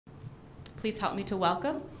Please help me to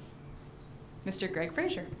welcome Mr. Greg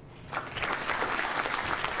Frazier.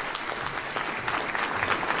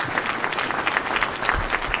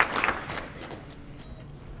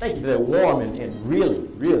 Thank you for that warm and really,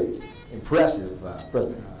 really impressive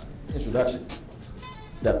introduction,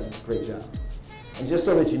 Stephanie. Great job. And just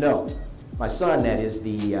so that you know, my son, that is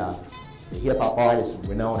the hip-hop artist and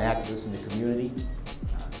renowned activist in the community,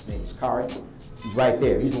 his name is Kari. He's right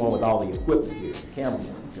there. He's the one with all the equipment here, the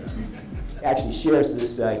cameraman. Actually shares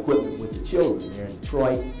this equipment with the children there in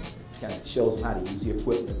Detroit. Kind of shows them how to use the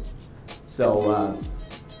equipment. So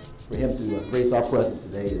for him to grace our presence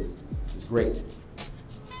today is great.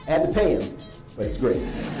 I had to pay him, but it's great.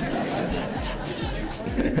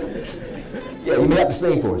 Yeah, you may have to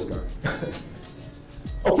sing for us, Kari.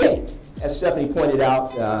 Okay, as Stephanie pointed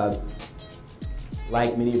out,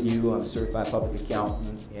 like many of you, I'm a certified public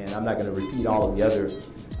accountant, and I'm not going to repeat all of the other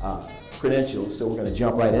credentials, so we're going to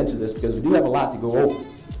jump right into this because we do have a lot to go over.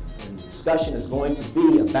 And the discussion is going to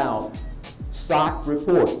be about SOC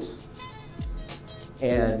reports.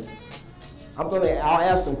 And I'll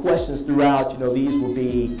ask some questions throughout. You know, these will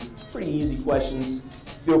be pretty easy questions.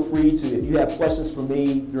 Feel free to, if you have questions for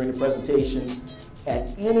me during the presentation,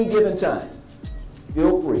 at any given time,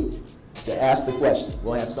 feel free to ask the question.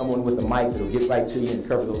 We'll have someone with a mic that'll get right to you and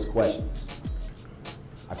cover those questions.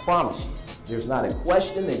 I promise you, there's not a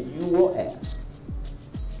question that you will ask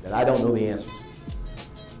that I don't know the answer to.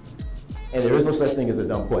 And there is no such thing as a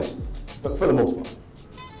dumb question, but for the most part.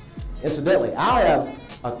 Incidentally, I'll have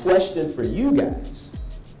a question for you guys.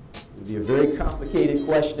 It'll be a very complicated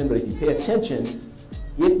question, but if you pay attention,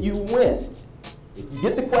 if you win, if you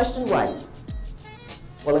get the question right,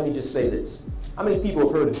 well, let me just say this. How many people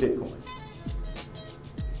have heard of Bitcoin?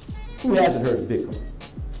 Who hasn't heard of Bitcoin?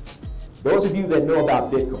 Those of you that know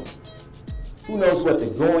about Bitcoin, who knows what the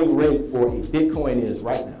going rate for a Bitcoin is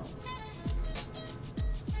right now?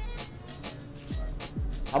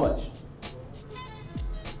 How much?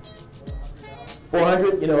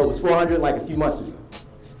 400? You know, it was 400 like a few months ago.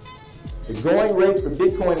 The going rate for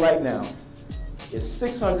Bitcoin right now is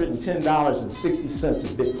 $610.60 a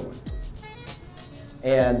Bitcoin.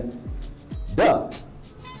 And Doug,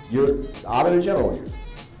 your Auditor General here,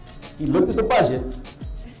 he looked at the budget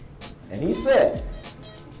and he said,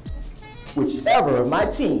 whichever of my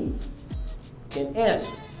team can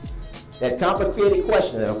answer that complicated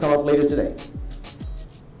question that will come up later today,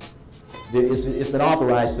 it's been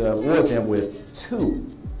authorized to award them with 2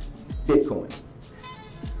 Bitcoin.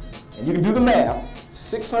 And you can do the math,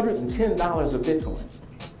 $610 a Bitcoin.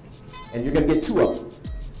 And you're going to get 2 of them.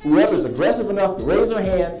 Whoever's aggressive enough to raise their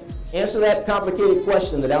hand, answer that complicated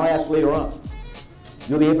question that I'll ask later on,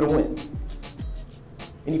 you'll be able to win.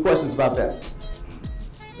 Any questions about that?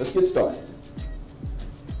 Let's get started.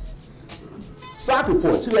 SOC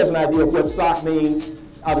reports. Who has an idea of what SOC means?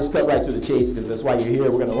 I'll just cut right to the chase because that's why you're here.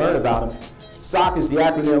 We're going to learn about them. SOC is the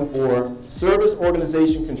acronym for Service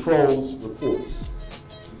Organization Controls Reports.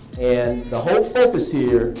 And the whole focus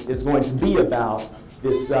here is going to be about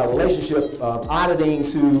this relationship of auditing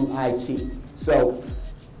to IT. So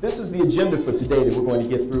this is the agenda for today that we're going to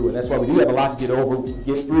get through, and that's why we do have a lot to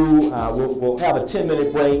get through. We'll have a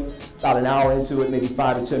 10-minute break, about an hour into it, maybe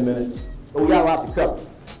 5 to 10 minutes, but we got a lot to cover.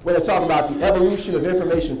 We're going to talk about the evolution of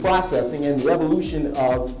information processing and the evolution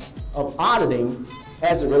of auditing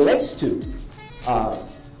as it relates to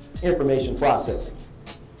information processing.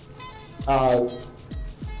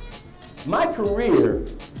 My career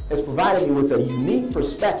has provided me with a unique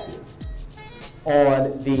perspective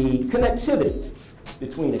on the connectivity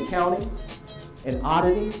between accounting and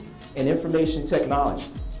auditing and information technology.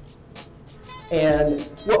 And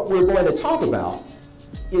what we're going to talk about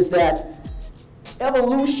is that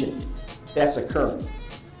evolution that's occurring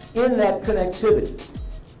in that connectivity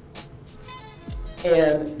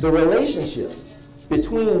and the relationship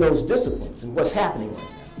between those disciplines and what's happening right now.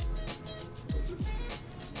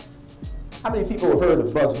 How many people have heard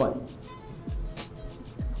of Bugs Bunny?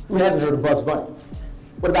 Who hasn't heard of Bugs Bunny?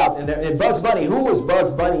 What about, and Bugs Bunny, who was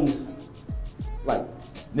Bugs Bunny's, like,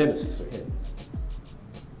 nemesis or enemy?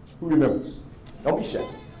 Who remembers? Don't be shy.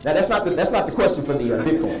 Now, that's not the question for the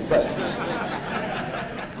Bitcoin, but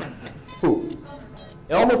who?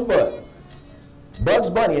 Elmer Fudd. Bugs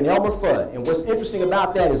Bunny and Elmer Fudd. And what's interesting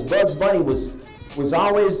about that is Bugs Bunny Elmer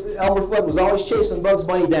Fudd was always chasing Bugs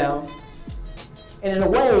Bunny down. And in a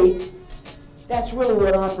way, that's really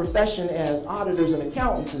what our profession as auditors and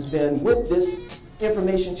accountants has been with this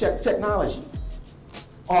information technology.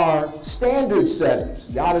 Our standard setters,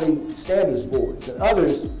 the auditing standards boards and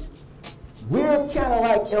others, we're kind of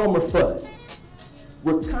like Elmer Fudd.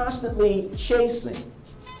 We're constantly chasing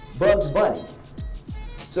Bugs Bunny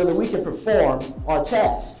so that we can perform our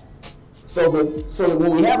task. So that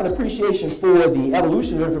when we have an appreciation for the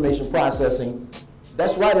evolution of information processing,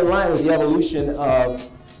 that's right in line with the evolution of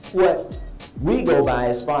what we go by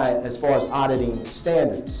as far as auditing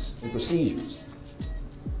standards and procedures.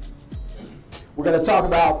 We're going to talk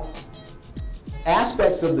about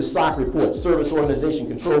aspects of the SOC reports, Service Organization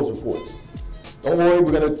Controls reports. Don't worry,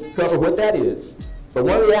 we're going to cover what that is. But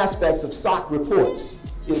one of the aspects of SOC reports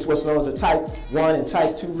is what's known as the Type 1 and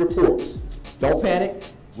Type 2 reports. Don't panic.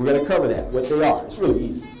 We're going to cover that, what they are. It's really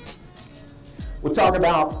easy. We'll talk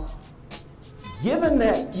about, given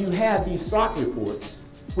that you have these SOC reports,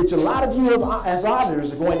 which a lot of you as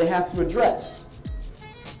auditors are going to have to address.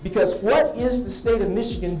 Because what is the state of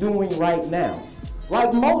Michigan doing right now?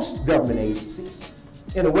 Like most government agencies,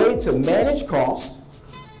 in a way to manage costs,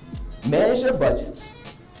 manage their budgets.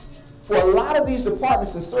 For a lot of these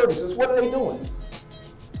departments and services, what are they doing?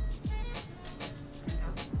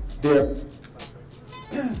 They're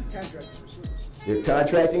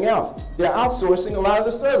contracting out. They're outsourcing a lot of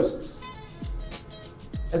the services.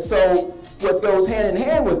 And so what goes hand in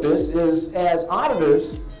hand with this is, as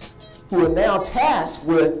auditors who are now tasked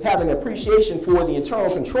with having appreciation for the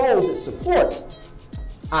internal controls that support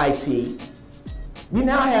IT, we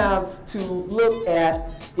now have to look at,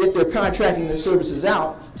 if they're contracting their services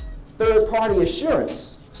out, third-party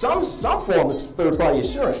assurance, some form of third-party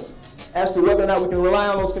assurance, as to whether or not we can rely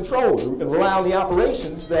on those controls, or we can rely on the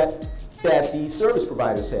operations that the service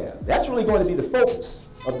providers have. That's really going to be the focus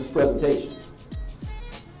of this presentation.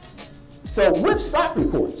 So with SOC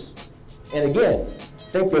reports, and again,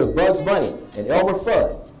 think of Bugs Bunny and Elmer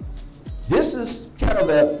Fudd. This is kind of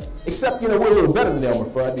except we're a little better than Elmer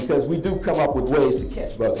Fudd because we do come up with ways to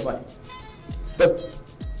catch Bugs Bunny. But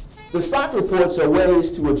the SOC reports are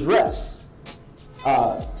ways to address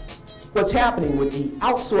what's happening with the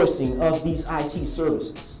outsourcing of these IT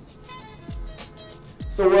services.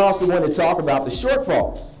 So we're also going to talk about the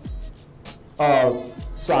shortfalls of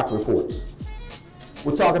SOC reports.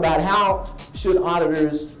 We'll talk about how should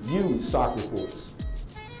auditors use SOC reports.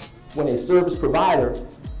 When a service provider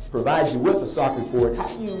provides you with a SOC report, how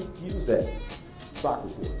do you use that SOC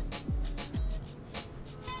report?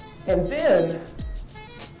 And then,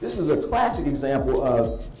 this is a classic example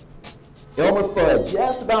of Elmer Fudd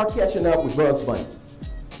just about catching up with Bugs Bunny.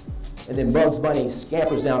 And then Bugs Bunny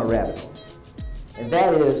scampers down a rabbit hole. And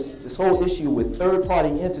that is this whole issue with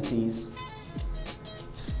third-party entities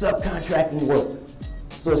subcontracting work.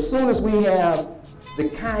 So as soon as we have the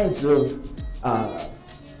kinds of,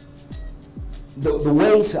 the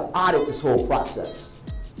way to audit this whole process,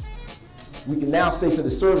 we can now say to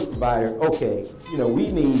the service provider, okay,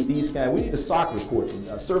 we need we need a SOC report,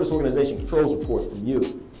 a Service Organization Controls report from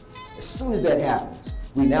you. As soon as that happens,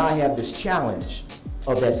 we now have this challenge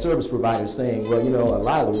of that service provider saying, well, a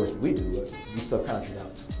lot of the work that we do, we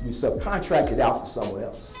subcontract it out to someone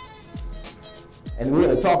else. And we're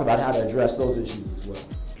going to talk about how to address those issues as well.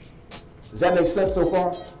 Does that make sense so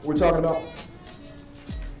far, what we're talking about?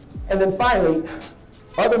 And then finally,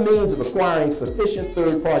 other means of acquiring sufficient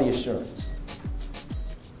third-party assurance.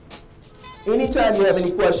 Anytime you have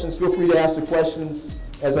any questions, feel free to ask the questions,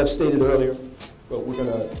 as I've stated earlier, but we're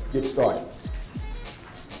going to get started.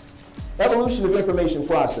 Evolution of information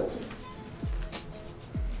processing.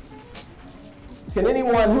 Can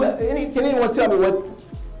anyone tell me what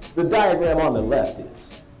the diagram on the left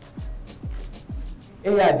is?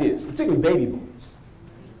 Any ideas, particularly baby boomers?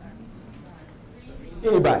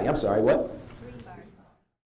 Anybody? I'm sorry, what?